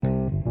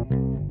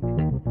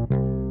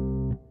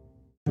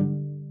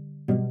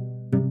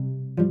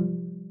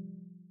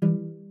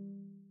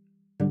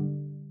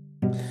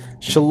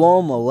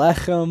Shalom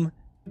Aleichem.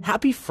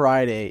 Happy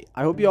Friday.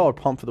 I hope you all are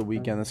pumped for the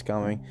weekend that's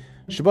coming.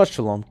 Shabbat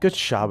Shalom. Good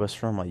Shabbos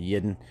from a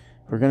Yidden.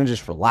 We're going to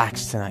just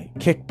relax tonight.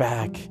 Kick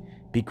back.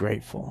 Be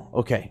grateful.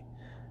 Okay.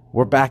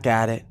 We're back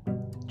at it.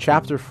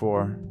 Chapter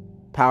 4.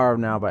 Power of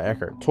Now by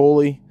Eckhart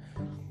Tolle.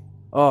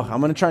 Oh,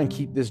 I'm going to try and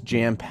keep this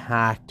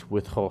jam-packed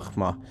with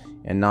Chokhmah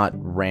and not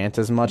rant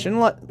as much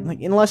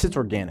unless it's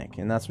organic.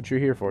 And that's what you're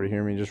here for, to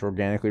hear me just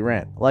organically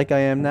rant. Like I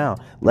am now.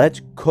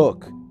 Let's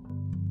cook.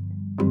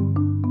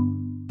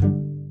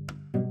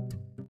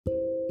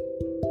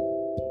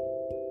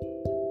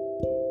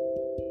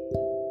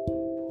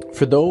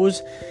 For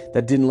those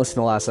that didn't listen to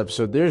the last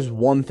episode, there's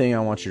one thing I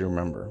want you to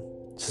remember.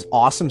 It's this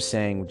awesome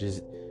saying, which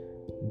is,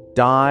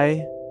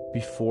 die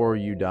before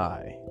you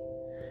die.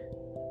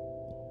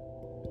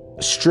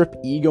 Strip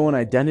ego and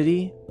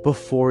identity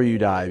before you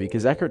die.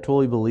 Because Eckhart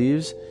Tolle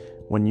believes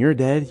when you're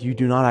dead, you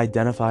do not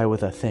identify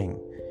with a thing.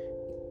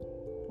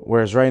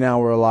 Whereas right now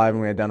we're alive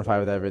and we identify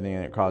with everything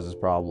and it causes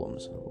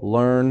problems.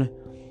 Learn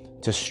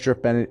to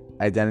strip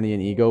identity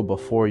and ego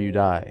before you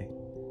die.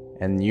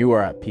 And you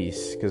are at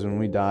peace. Because when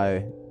we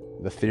die,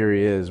 the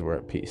theory is we're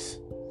at peace.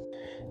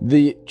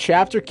 The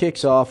chapter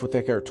kicks off with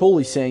Eckhart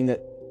Tolle saying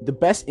that the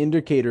best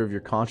indicator of your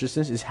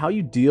consciousness is how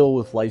you deal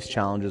with life's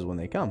challenges when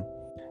they come.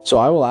 So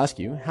I will ask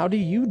you, how do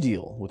you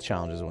deal with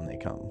challenges when they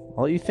come?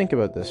 I'll let you think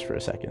about this for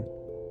a second.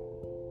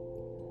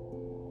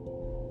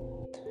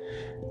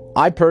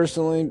 I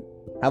personally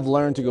have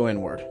learned to go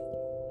inward.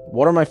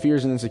 What are my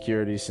fears and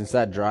insecurities, since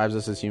that drives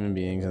us as human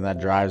beings and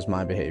that drives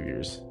my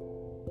behaviors?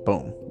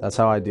 Boom. That's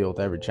how I deal with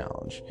every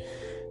challenge.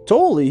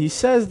 Tolle, he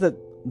says that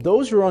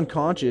those who are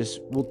unconscious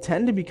will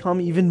tend to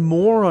become even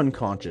more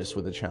unconscious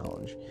with a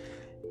challenge.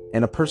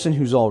 And a person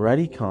who's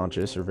already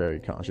conscious or very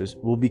conscious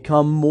will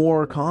become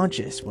more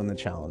conscious when the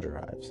challenge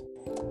arrives.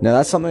 Now,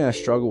 that's something I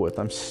struggle with.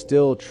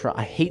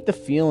 I hate the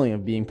feeling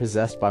of being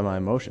possessed by my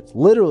emotions.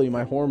 Literally,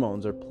 my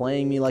hormones are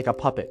playing me like a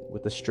puppet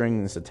with the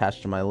string that's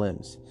attached to my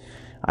limbs.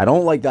 I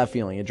don't like that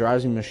feeling. It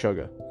drives me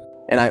meshuggah.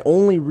 And I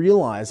only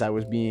realized I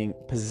was being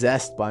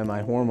possessed by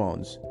my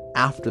hormones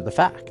after the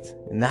fact.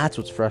 And that's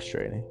what's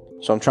frustrating.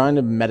 So I'm trying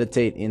to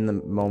meditate in the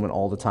moment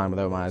all the time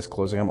without my eyes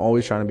closing. I'm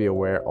always trying to be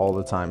aware all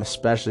the time,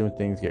 especially when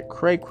things get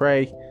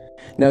cray-cray.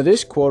 Now,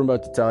 this quote I'm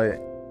about to tell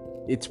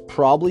you, it's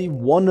probably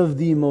one of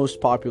the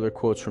most popular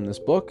quotes from this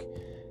book,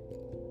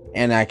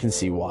 and I can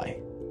see why.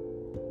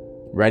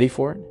 Ready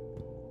for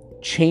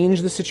it?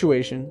 Change the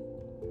situation,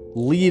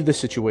 leave the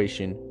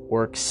situation,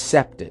 or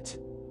accept it.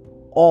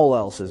 All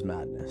else is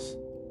madness.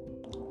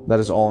 That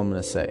is all I'm going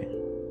to say.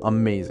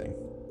 Amazing.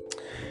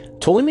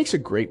 Tolle makes a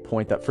great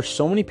point that for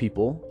so many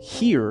people,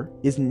 here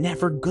is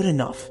never good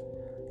enough.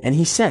 And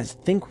he says,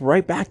 think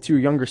right back to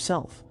your younger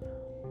self.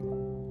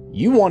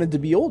 You wanted to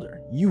be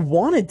older. You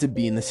wanted to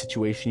be in the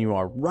situation you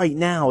are right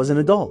now as an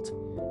adult.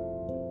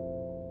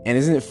 And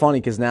isn't it funny,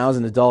 because now as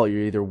an adult,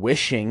 you're either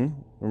wishing,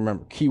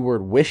 remember,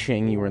 keyword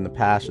wishing, you were in the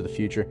past or the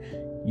future.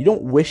 You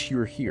don't wish you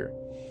were here.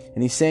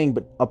 And he's saying,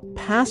 but a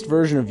past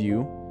version of you,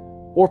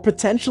 or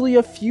potentially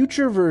a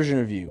future version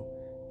of you,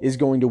 is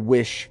going to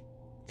wish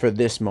for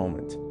this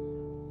moment.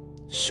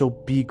 So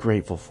be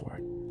grateful for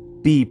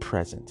it. Be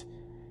present.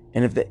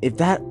 And if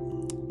that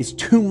is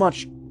too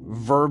much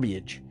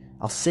verbiage,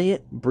 I'll say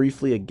it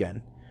briefly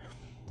again.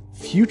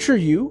 Future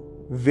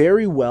you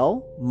very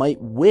well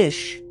might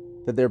wish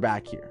that they're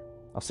back here.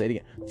 I'll say it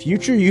again.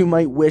 Future you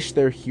might wish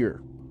they're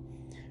here.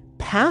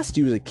 Past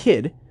you as a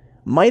kid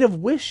might have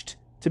wished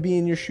to be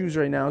in your shoes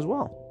right now as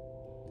well.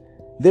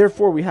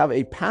 Therefore, we have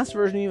a past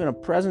version of you and a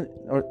present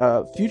or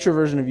a future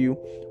version of you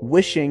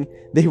wishing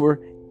they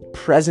were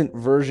present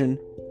version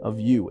of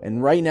you.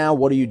 And right now,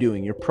 what are you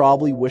doing? You're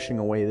probably wishing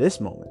away this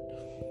moment.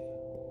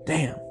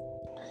 Damn.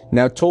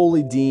 Now,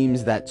 Tolle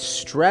deems that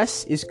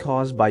stress is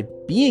caused by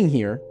being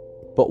here,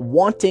 but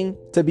wanting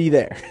to be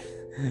there.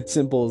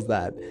 Simple as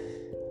that.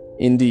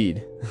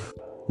 Indeed.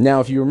 Now,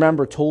 if you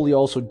remember, Tolle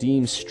also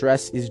deems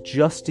stress is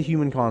just a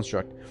human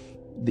construct.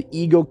 The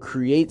ego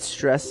creates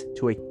stress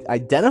to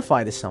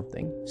identify to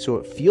something, so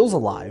it feels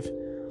alive,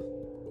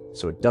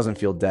 so it doesn't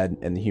feel dead,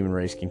 and the human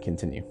race can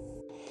continue.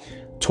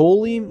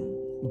 Tolle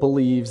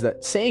believes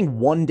that saying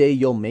one day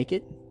you'll make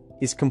it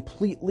is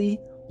completely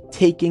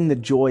taking the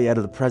joy out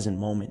of the present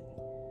moment.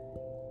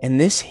 And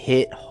this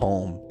hit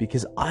home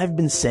because I've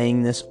been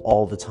saying this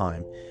all the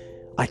time.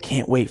 I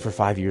can't wait for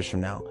 5 years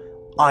from now.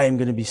 I am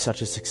going to be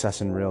such a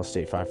success in real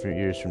estate 5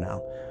 years from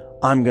now.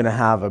 I'm going to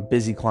have a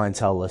busy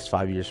clientele list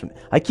 5 years from now.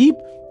 I keep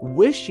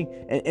wishing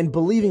and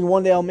believing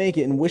one day I'll make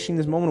it and wishing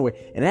this moment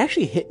away. And it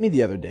actually hit me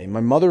the other day.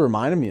 My mother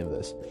reminded me of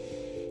this.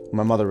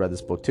 My mother read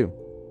this book too.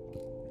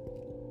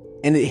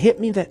 And it hit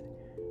me that,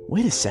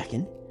 wait a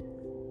second,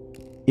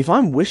 if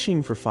I'm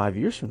wishing for 5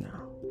 years from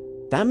now,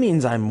 that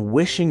means I'm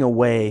wishing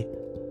away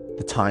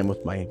the time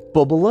with my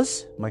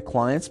bubbalas, my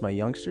clients, my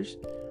youngsters.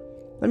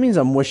 That means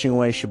I'm wishing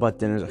away Shabbat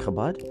dinners at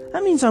Chabad.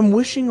 That means I'm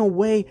wishing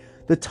away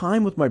the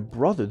time with my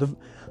brother,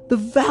 the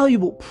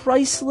valuable,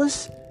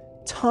 priceless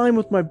time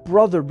with my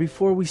brother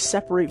before we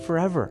separate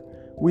forever.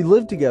 We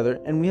live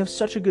together and we have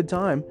such a good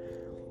time.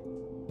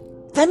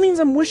 that means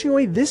I'm wishing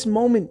away this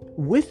moment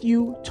with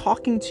you,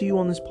 talking to you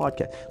on this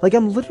podcast. Like,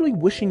 I'm literally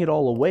wishing it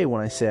all away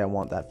when I say I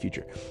want that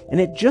future. And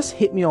it just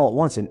hit me all at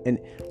once. And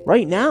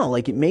right now,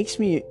 like, it makes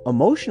me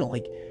emotional.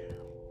 Like,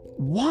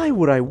 why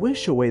would I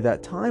wish away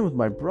that time with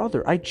my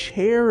brother? I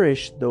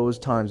cherish those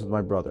times with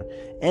my brother.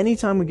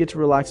 Anytime we get to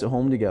relax at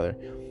home together,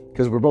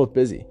 because we're both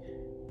busy,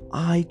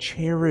 I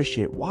cherish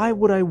it. Why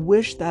would I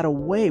wish that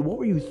away? What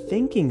were you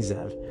thinking,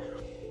 Zev?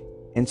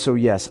 And so,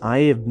 yes, I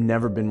have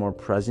never been more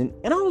present,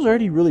 and I was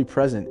already really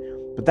present,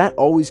 but that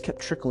always kept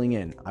trickling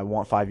in. I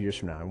want 5 years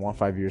from now. I want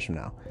 5 years from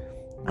now.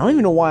 I don't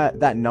even know why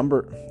that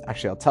number,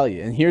 actually, I'll tell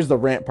you. And here's the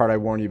rant part I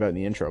warned you about in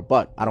the intro,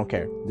 but I don't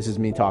care. This is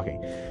me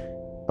talking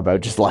about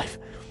just life.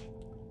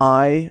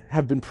 I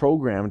have been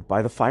programmed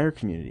by the FIRE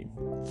community.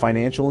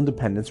 Financial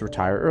independence,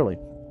 retire early.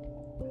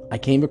 I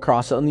came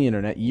across it on the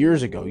internet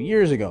years ago,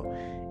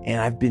 and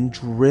I've been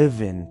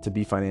driven to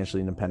be financially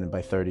independent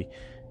by 30.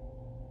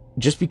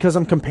 Just because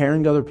I'm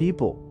comparing to other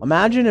people.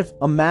 Imagine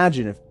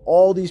if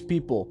all these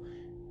people,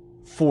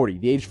 40,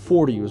 the age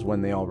 40 was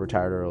when they all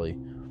retired early.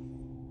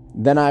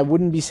 Then I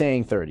wouldn't be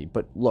saying 30.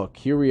 But look,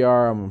 here we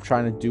are. I'm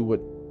trying to do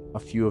what a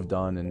few have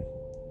done, and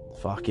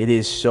fuck, it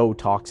is so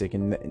toxic.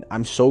 And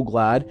I'm so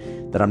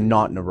glad that I'm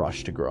not in a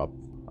rush to grow up.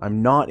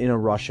 I'm not in a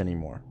rush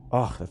anymore.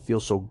 Oh, that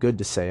feels so good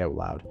to say out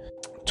loud.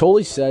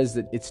 Tolle says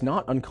that it's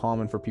not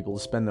uncommon for people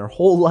to spend their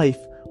whole life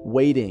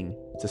waiting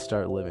to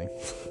start living.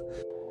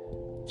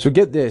 So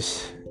get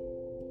this,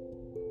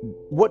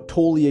 what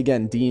Tolle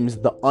again deems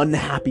the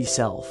unhappy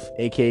self,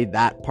 aka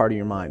that part of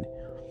your mind,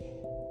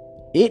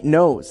 it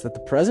knows that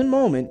the present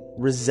moment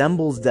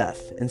resembles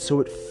death, and so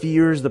it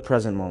fears the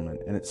present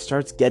moment, and it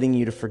starts getting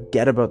you to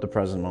forget about the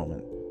present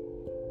moment.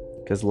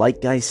 Because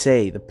like I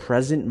say, the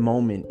present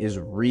moment is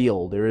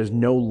real. There is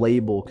no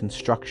label,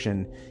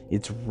 construction,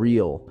 it's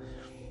real.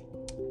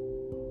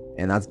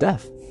 And that's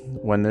death.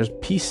 When there's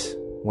peace,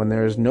 when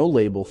there is no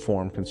label,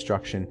 form,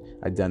 construction,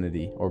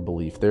 identity, or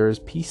belief, there is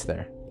peace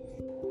there.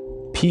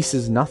 Peace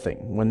is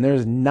nothing. When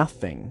there's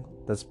nothing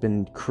that's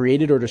been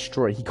created or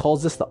destroyed, he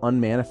calls this the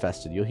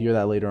unmanifested. You'll hear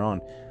that later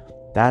on.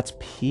 That's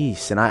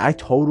peace. And I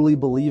totally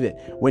believe it.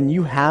 When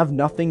you have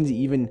nothing to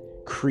even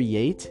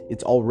create,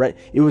 it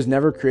was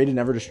never created,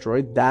 never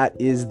destroyed. That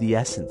is the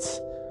essence.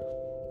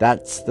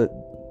 That's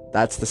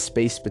the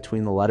space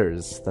between the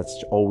letters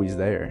that's always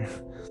there.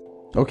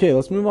 Okay,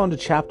 let's move on to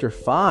chapter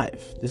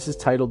 5. This is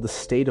titled The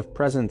State of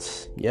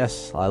Presence.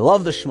 Yes, I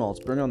love the schmaltz.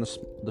 Bring on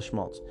the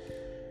schmaltz.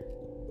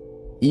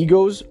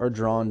 Egos are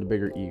drawn to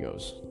bigger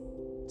egos.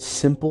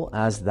 Simple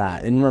as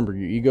that. And remember,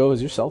 your ego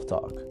is your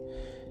self-talk.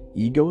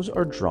 Egos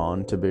are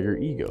drawn to bigger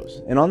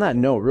egos. And on that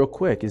note, real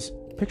quick, is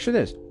picture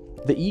this.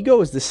 The ego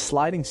is this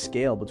sliding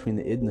scale between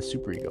the id and the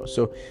superego.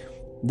 So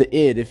the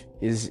id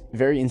is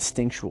very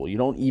instinctual. You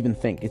don't even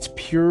think. It's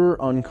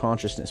pure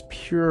unconsciousness,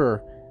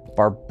 pure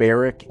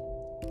barbaric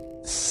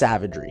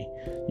savagery.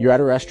 You're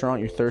at a restaurant,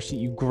 you're thirsty,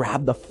 you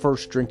grab the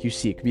first drink you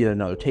see. It could be at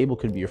another table,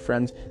 could be your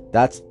friends.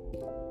 That's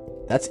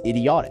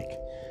idiotic.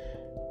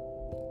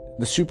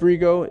 The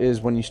superego is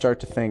when you start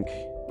to think,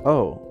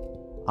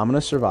 oh, I'm gonna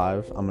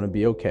survive, I'm gonna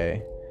be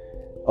okay.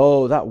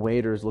 Oh, that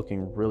waiter is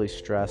looking really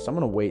stressed, I'm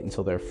gonna wait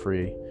until they're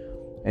free.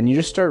 And you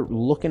just start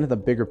looking at the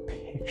bigger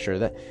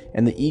picture,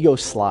 and the ego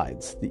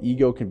slides. The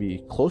ego can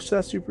be close to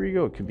that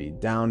superego, it could be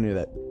down near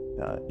that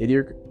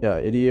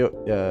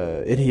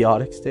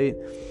idiotic state.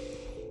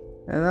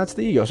 And that's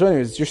the ego. So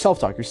anyways, it's your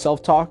self-talk. Your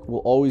self-talk will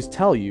always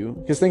tell you,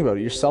 because think about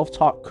it, your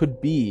self-talk could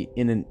be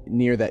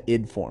near that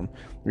id form.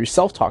 Your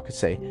self-talk could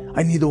say,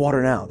 I need the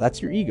water now.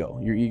 That's your ego.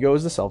 Your ego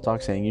is the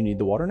self-talk saying you need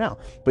the water now.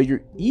 But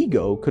your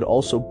ego could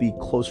also be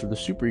closer to the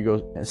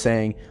superego and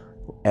saying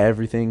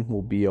everything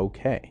will be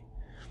okay.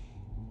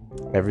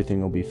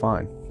 Everything will be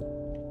fine.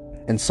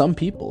 And some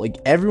people, like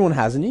everyone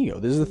has an ego.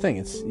 This is the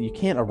thing. You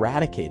can't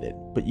eradicate it,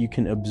 but you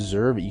can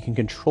observe it. You can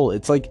control it.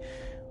 It's like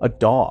a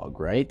dog,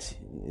 right?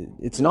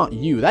 It's not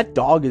you. That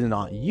dog is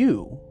not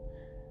you.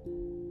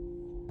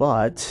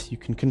 But you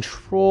can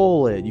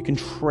control it. You can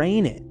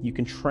train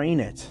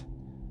it.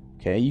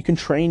 Okay? You can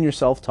train your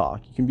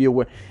self-talk. You can be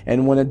aware.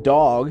 And when a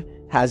dog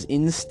has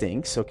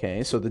instincts,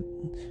 okay, so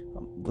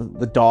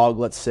the dog,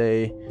 let's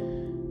say,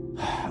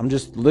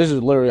 this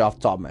is literally off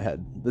the top of my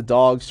head. The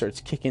dog starts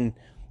kicking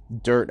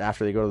dirt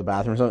after they go to the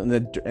bathroom or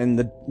something,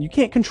 and you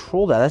can't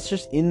control that. That's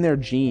just in their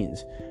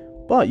genes.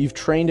 But you've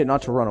trained it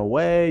not to run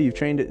away. You've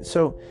trained it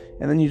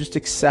and then you just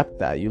accept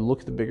that. You look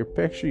at the bigger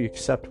picture. You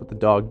accept what the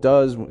dog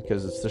does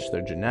because it's just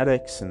their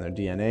genetics and their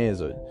DNA as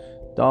a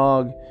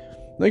dog.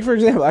 Like, for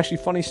example, actually,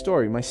 funny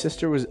story. My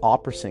sister was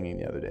opera singing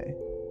the other day.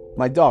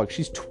 My dog,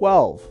 she's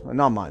 12.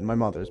 Not mine, my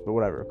mother's, but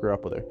whatever. Grew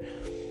up with her.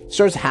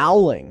 Starts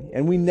howling,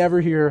 and we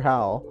never hear her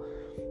howl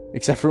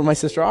except for when my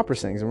sister opera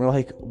sings. And we're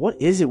like, what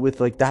is it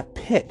with like that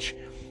pitch?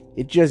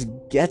 It just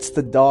gets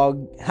the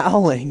dog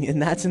howling, and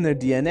that's in their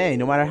DNA.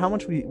 No matter how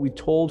much we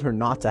told her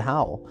not to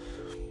howl,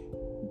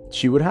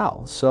 she would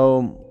howl.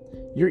 So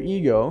your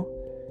ego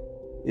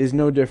is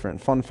no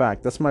different. Fun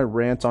fact, that's my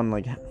rant on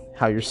like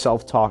how your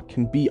self-talk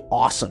can be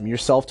awesome. Your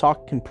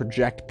self-talk can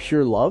project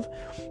pure love,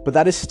 but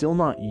that is still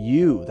not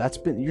you.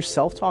 Your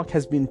self-talk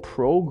has been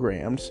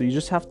programmed, so you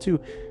just have to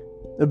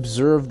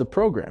observe the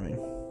programming.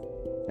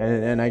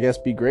 And I guess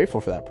be grateful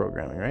for that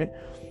programming, right?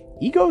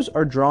 Egos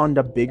are drawn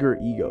to bigger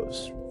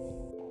egos.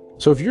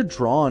 So if you're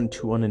drawn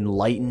to an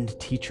enlightened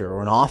teacher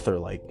or an author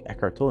like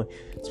Eckhart Tolle,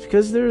 it's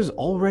because there's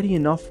already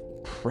enough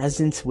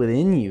presence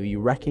within you. You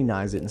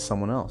recognize it in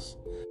someone else.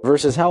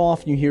 Versus how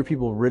often you hear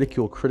people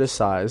ridicule,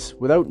 criticize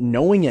without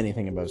knowing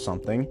anything about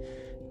something.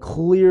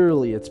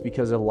 Clearly, it's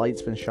because a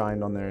light's been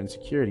shined on their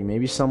insecurity.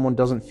 Maybe someone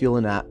doesn't feel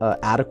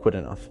adequate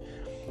enough.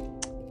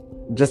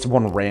 Just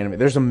one random.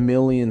 There's a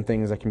million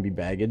things that can be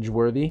baggage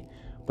worthy,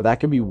 but that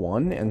could be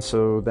one. And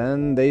so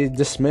then they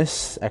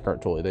dismiss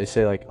Eckhart Tolle. They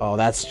say like, oh,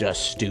 that's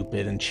just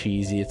stupid and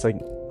cheesy. It's like,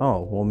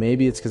 oh, well,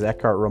 maybe it's because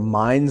Eckhart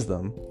reminds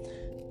them,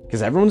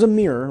 because everyone's a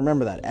mirror.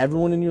 Remember that.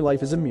 Everyone in your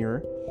life is a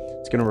mirror.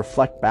 It's going to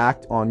reflect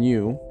back on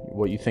you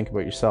what you think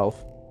about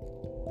yourself.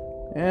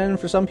 And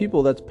for some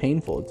people, that's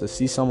painful to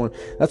see someone.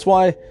 That's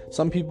why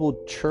some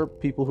people chirp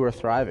people who are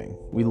thriving.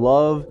 We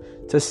love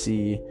to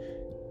see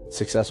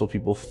successful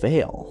people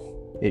fail,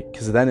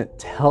 because then it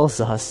tells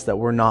us that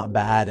we're not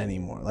bad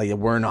anymore, like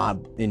we're not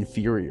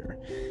inferior.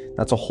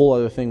 That's a whole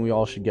other thing we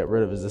all should get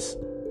rid of, is this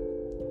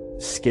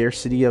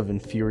scarcity of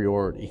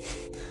inferiority.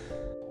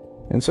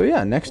 And so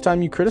yeah, next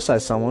time you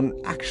criticize someone,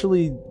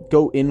 actually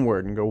go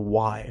inward and go,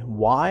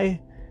 why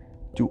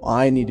do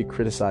I need to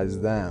criticize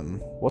them?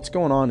 What's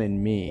going on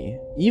in me?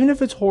 Even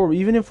if it's horrible,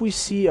 even if we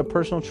see a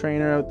personal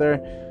trainer out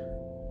there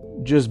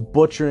just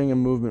butchering a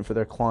movement for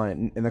their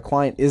client, and the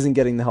client isn't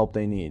getting the help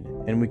they need,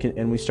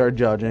 and we start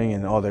judging,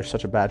 and oh, they're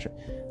such a bad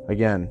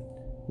again,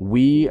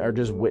 we are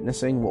just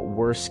witnessing what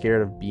we're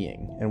scared of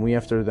being, and we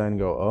have to then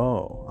go,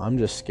 oh, I'm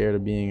just scared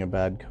of being a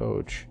bad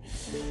coach.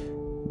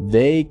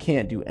 They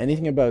can't do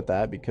anything about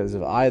that, because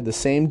if I had the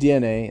same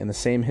DNA and the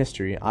same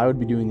history, I would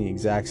be doing the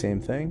exact same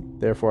thing.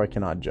 Therefore, I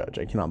cannot judge.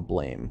 I cannot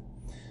blame.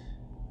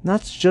 And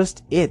that's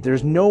just it.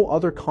 There's no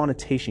other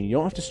connotation. You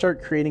don't have to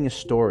start creating a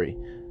story.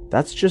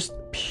 That's just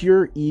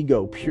pure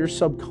ego, pure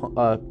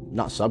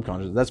not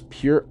subconscious. That's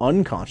pure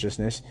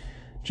unconsciousness,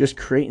 just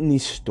creating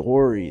these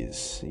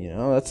stories. You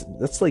know,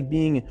 that's like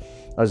being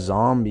a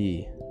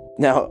zombie.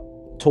 Now,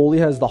 Tolle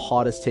has the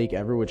hottest take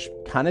ever, which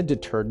kind of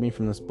deterred me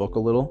from this book a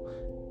little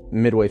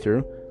midway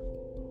through.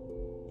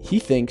 He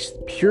thinks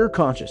pure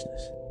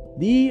consciousness,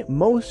 the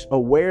most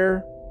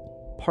aware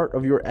part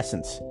of your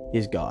essence,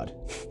 is God.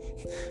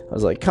 I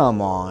was like,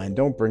 come on,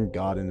 don't bring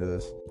God into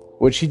this.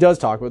 Which he does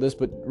talk about this,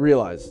 but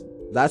realize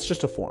that's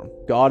just a form.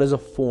 God is a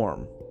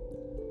form.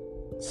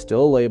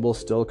 Still a label,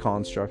 still a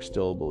construct,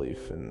 still a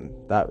belief. And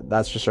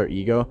that's just our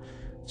ego.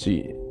 So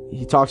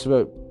he talks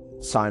about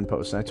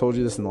signposts. And I told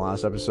you this in the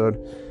last episode.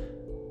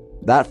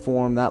 That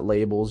form, that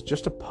label is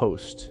just a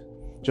post.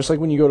 Just like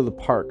when you go to the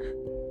park.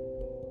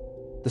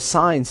 The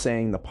sign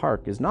saying the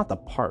park is not the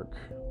park.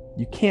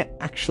 You can't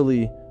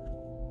actually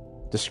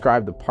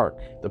describe the park.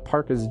 The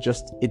park is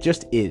just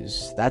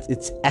is. That's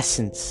its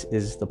essence,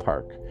 is the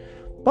park.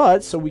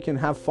 But so we can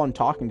have fun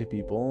talking to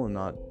people and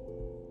not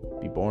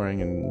be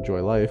boring and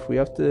enjoy life, we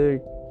have to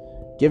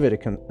give it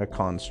a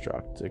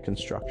construct, a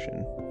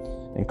construction,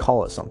 and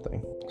call it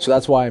something. So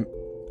that's why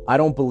I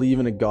don't believe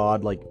in a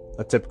God like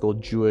a typical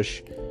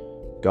Jewish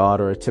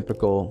God or a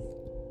typical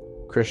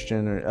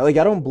Christian, or like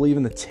I don't believe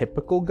in the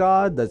typical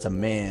God that's a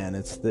man.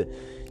 It's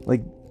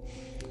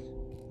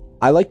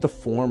I like the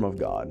form of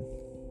God.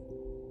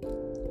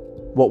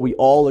 What we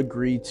all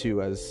agree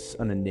to as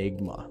an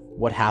enigma.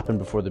 What happened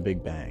before the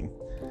Big Bang.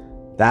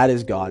 That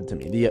is God to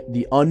me.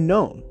 The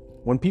unknown.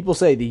 When people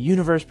say the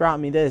universe brought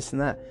me this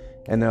and that,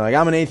 and they're like,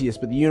 I'm an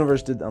atheist, but the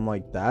universe did, I'm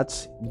like,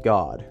 that's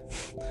God.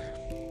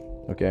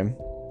 Okay?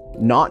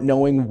 Not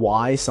knowing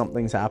why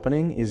something's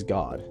happening is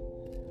God.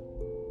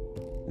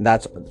 And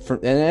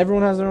and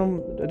everyone has their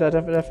own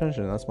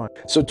definition. That's mine.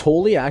 So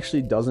Tolle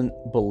actually doesn't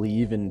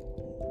believe in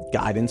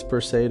guidance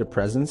per se to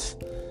presence.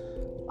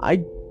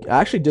 I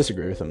actually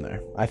disagree with him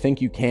there. I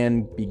think you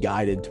can be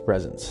guided to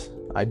presence.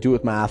 I do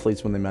with my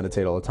athletes when they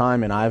meditate all the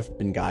time, and I've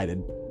been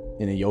guided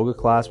in a yoga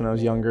class when I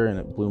was younger, and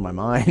it blew my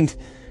mind.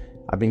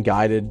 I've been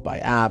guided by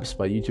apps,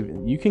 by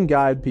YouTube. You can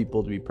guide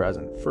people to be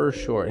present, for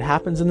sure. It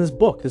happens in this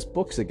book. This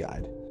book's a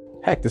guide.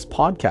 Heck, this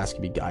podcast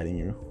could be guiding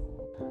you.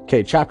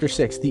 Okay, chapter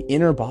 6, the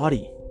inner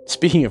body.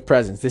 Speaking of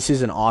presence, this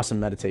is an awesome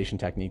meditation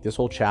technique. This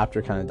whole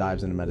chapter kind of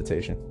dives into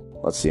meditation.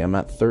 Let's see, I'm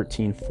at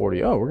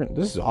 1340. Oh,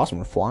 this is awesome.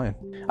 We're flying.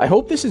 I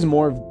hope this is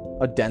more of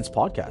a dense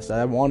podcast.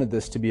 I wanted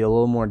this to be a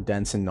little more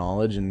dense in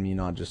knowledge and me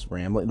not just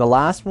rambling. The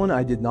last one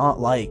I did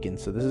not like, and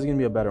so this is going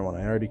to be a better one.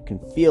 I already can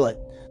feel it.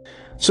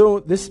 So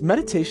this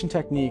meditation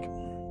technique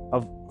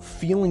of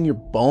feeling your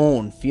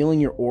bone, feeling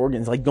your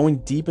organs, like going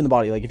deep in the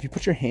body. Like if you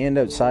put your hand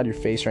outside your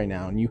face right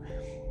now and you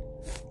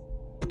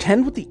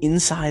pretend what the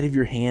inside of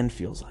your hand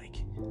feels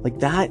like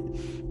that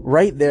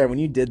right there, when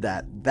you did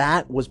that,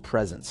 that was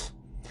presence.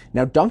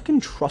 Now,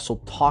 Duncan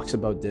Trussell talks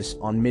about this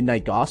on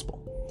Midnight Gospel.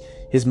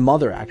 His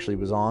mother actually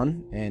was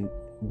on, and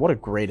what a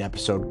great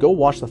episode. Go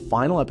watch the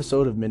final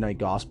episode of Midnight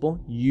Gospel.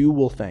 You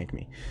will thank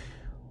me.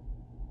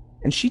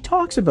 And she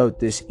talks about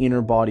this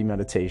inner body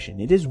meditation.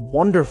 It is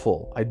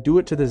wonderful. I do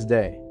it to this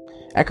day.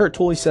 Eckhart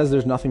Tolle says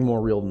there's nothing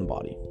more real than the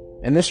body.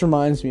 And this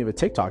reminds me of a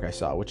TikTok I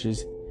saw, which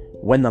is,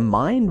 when the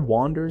mind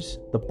wanders,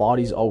 the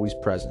body's always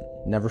present.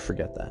 Never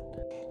forget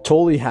that.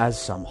 Tolle has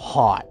some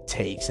hot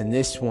takes, and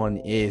this one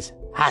is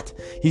hot.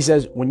 He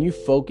says, when you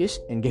focus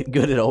and get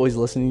good at always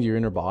listening to your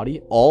inner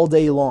body all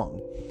day long,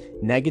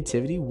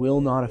 negativity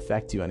will not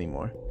affect you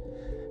anymore.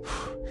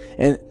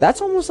 And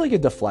that's almost like a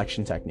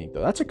deflection technique,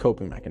 though. That's a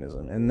coping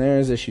mechanism, and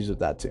there's issues with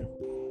that too.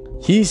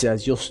 He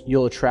says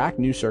you'll attract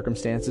new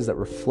circumstances that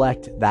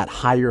reflect that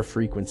higher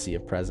frequency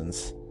of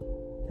presence.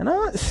 And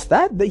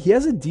that he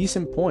has a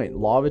decent point.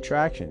 Law of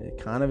attraction, it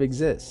kind of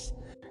exists.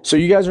 So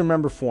you guys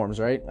remember forms,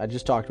 right? I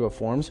just talked about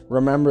forms.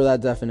 Remember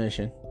that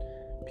definition,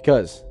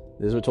 because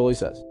this is what Tolle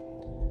says.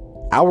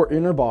 Our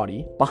inner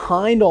body,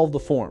 behind all the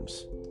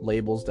forms,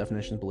 labels,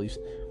 definitions, beliefs,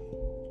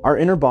 our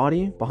inner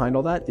body behind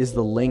all that is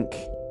the link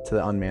to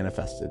the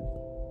unmanifested.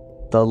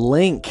 The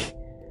link.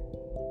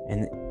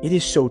 And it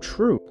is so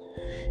true.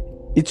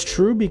 It's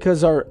true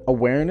because our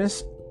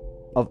awareness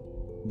of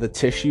the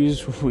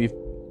tissues we've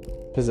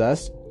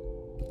possessed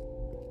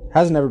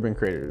has never been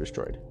created or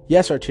destroyed.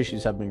 Yes, our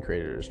tissues have been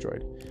created or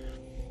destroyed.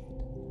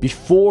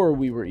 Before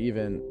we were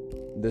even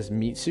this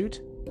meat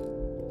suit,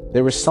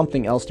 there was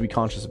something else to be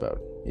conscious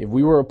about. If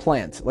we were a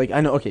plant, like,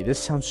 I know, okay, this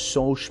sounds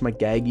so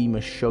schmagaggy,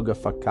 mashuga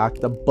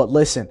fakakta, but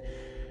listen,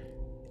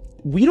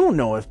 we don't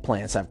know if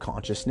plants have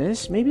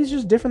consciousness. Maybe it's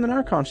just different than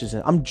our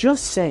consciousness. I'm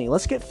just saying,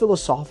 let's get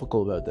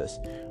philosophical about this.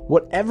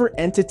 Whatever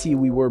entity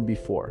we were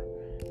before,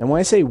 and when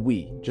I say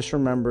we, just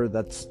remember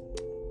that's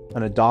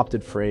an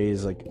adopted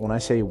phrase. Like, when I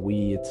say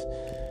we,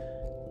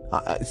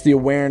 it's the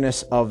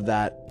awareness of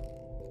that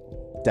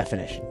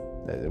definition.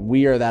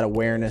 We are that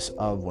awareness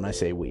of when I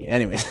say we.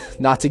 Anyways,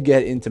 not to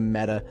get into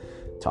meta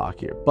talk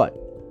here, but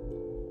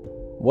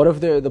what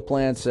if the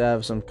plants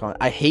have some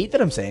I hate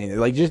that I'm saying it.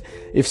 Like, just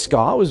if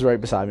Scott was right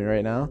beside me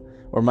right now,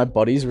 or my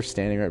buddies were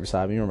standing right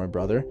beside me, or my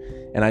brother,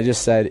 and I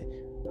just said,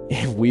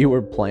 if we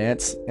were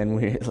plants and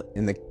we're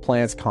in the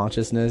plant's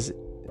consciousness,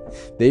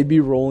 they'd be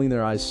rolling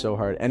their eyes so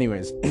hard.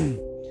 Anyways,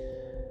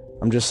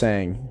 I'm just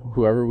saying,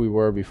 whoever we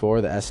were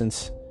before, the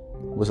essence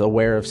was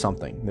aware of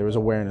something. There was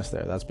awareness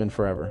there. That's been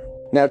forever.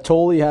 Now,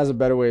 Tolle has a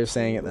better way of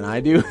saying it than I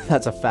do.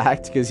 That's a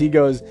fact, because he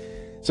goes,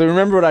 so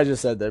remember what I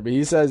just said there, but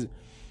he says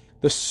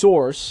the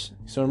source,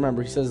 so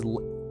remember, he says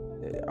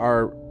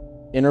our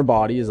inner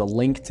body is a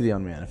link to the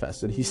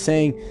unmanifested. He's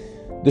saying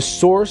the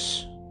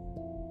source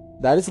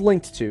that is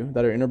linked to,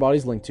 that our inner body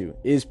is linked to,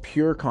 is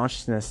pure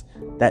consciousness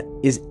that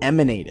is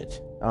emanated.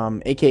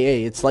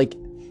 AKA, it's like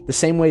the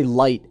same way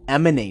light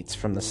emanates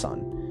from the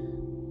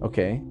sun.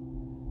 Okay?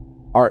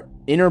 Our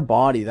inner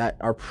body, that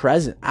our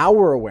present,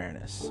 our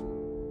awareness,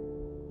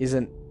 is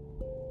an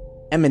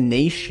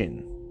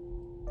emanation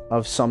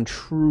of some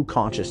true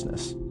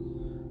consciousness.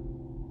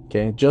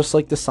 Okay? Just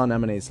like the sun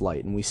emanates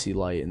light, and we see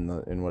light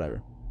in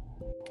whatever.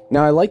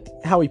 Now, I like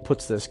how he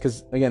puts this,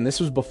 because, again,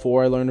 this was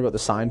before I learned about the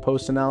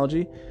signpost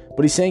analogy,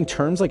 but he's saying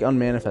terms like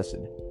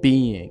unmanifested,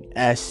 being,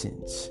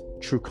 essence,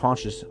 true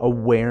consciousness,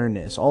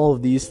 awareness, all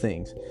of these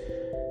things,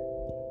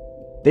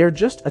 they're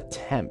just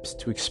attempts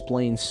to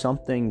explain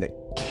something that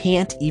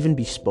can't even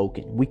be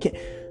spoken. We can't.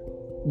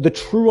 The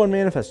true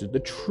unmanifested, the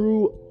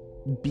true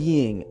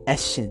being,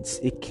 essence,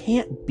 it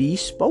can't be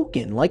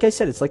spoken. Like I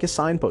said, it's like a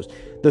signpost.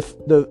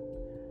 The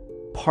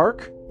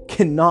park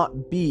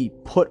cannot be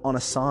put on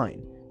a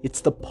sign.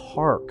 It's the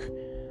park.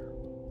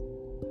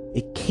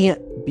 It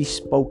can't be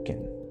spoken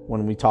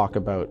when we talk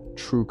about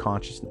true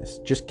consciousness.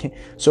 Just can't.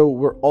 So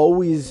we're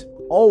always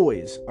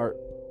our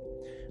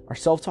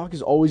self-talk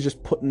is always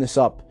just putting this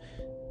up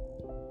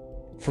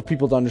for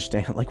people to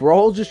understand. Like, we're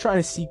all just trying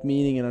to seek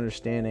meaning and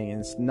understanding, and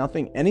it's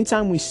nothing.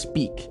 Anytime we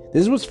speak,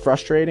 this is what's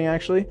frustrating,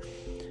 actually.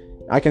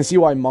 I can see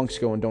why monks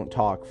go and don't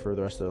talk for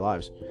the rest of their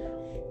lives,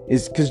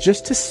 is because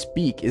just to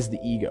speak is the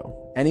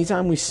ego.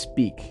 Anytime we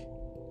speak,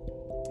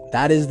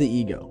 that is the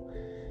ego.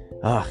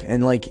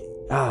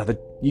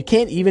 You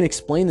can't even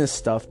explain this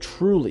stuff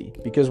truly,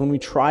 because when we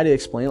try to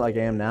explain it like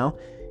I am now,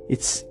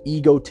 it's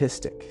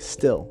egotistic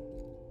still.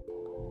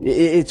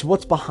 It's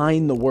what's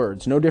behind the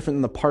words. No different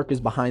than the park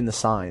is behind the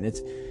sign. It's,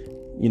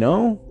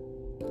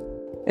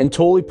 And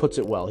Tolle puts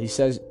it well. He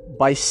says,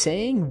 by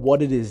saying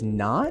what it is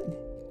not,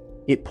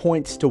 it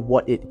points to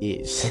what it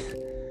is.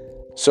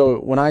 So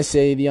when I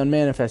say the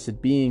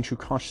unmanifested, being, true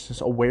consciousness,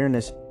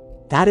 awareness,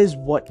 that is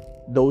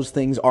what those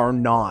things are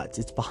not.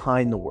 It's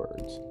behind the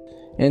words.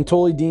 And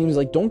Tolle deems,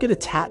 like, don't get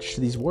attached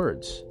to these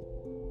words.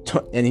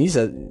 And he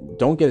says,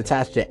 don't get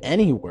attached to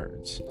any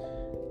words.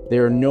 They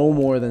are no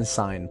more than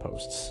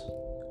signposts.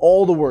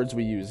 All the words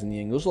we use in the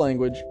English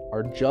language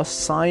are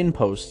just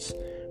signposts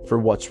for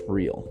what's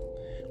real.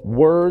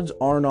 Words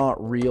are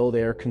not real,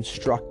 they are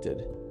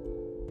constructed.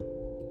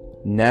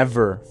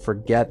 Never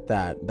forget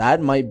that.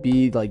 That might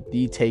be like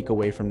the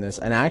takeaway from this.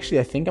 And actually,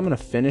 I think I'm going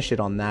to finish it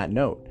on that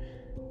note.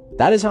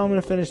 That is how I'm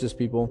going to finish this,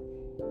 people.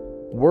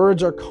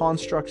 Words are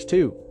constructs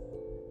too.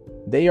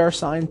 They are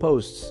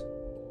signposts.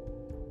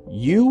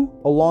 You,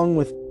 along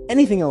with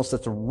anything else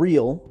that's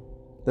real,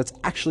 that's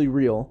actually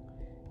real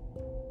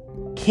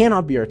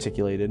cannot be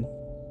articulated,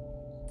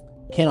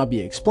 cannot be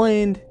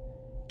explained,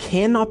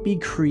 cannot be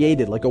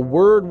created. Like a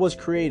word was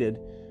created,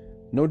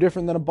 no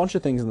different than a bunch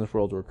of things in this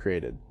world were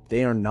created.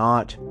 They are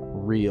not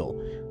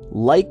real.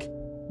 Like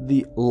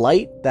the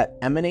light that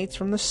emanates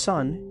from the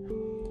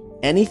sun,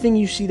 anything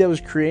you see that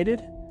was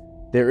created,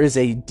 there is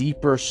a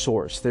deeper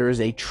source. There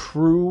is a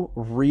true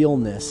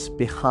realness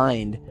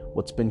behind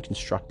what's been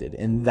constructed,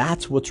 and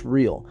that's what's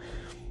real.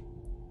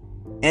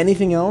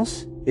 Anything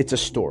else, it's a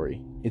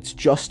story. It's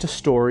just a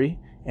story,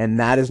 and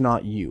that is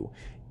not you.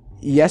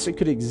 Yes, it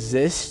could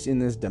exist in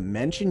this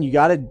dimension. You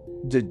got to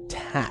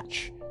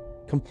detach,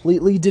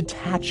 completely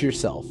detach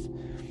yourself.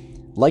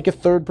 Like a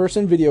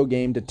third-person video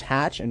game,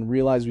 detach and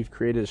realize we've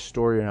created a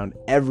story around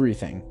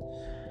everything.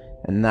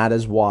 And that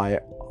is why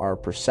our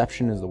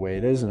perception is the way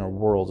it is and our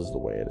world is the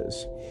way it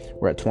is.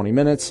 We're at 20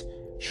 minutes.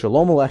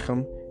 Shalom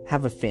Aleichem.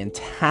 Have a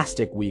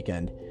fantastic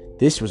weekend.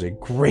 This was a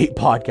great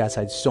podcast.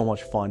 I had so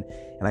much fun.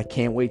 And I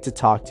can't wait to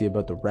talk to you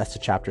about the rest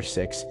of chapter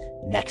 6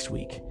 next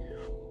week.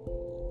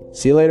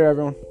 See you later,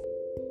 everyone.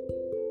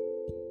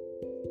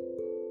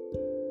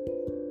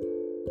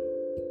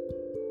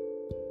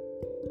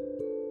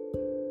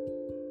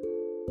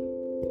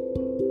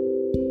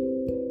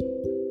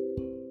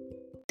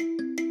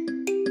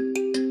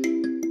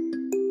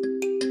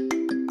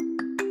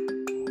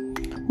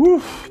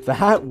 Whew,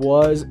 that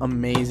was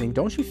amazing.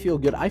 Don't you feel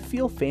good? I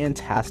feel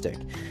fantastic.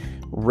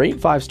 Rate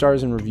 5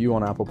 stars and review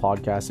on Apple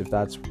Podcasts if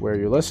that's where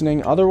you're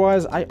listening.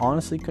 Otherwise, I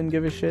honestly couldn't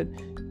give a shit.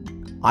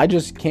 I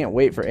just can't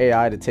wait for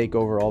AI to take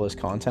over all this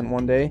content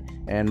one day,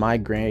 and my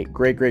great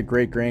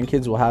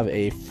grandkids will have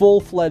a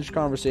full-fledged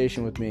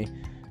conversation with me.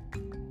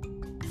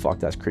 Fuck,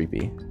 that's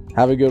creepy.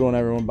 Have a good one,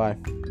 everyone. Bye.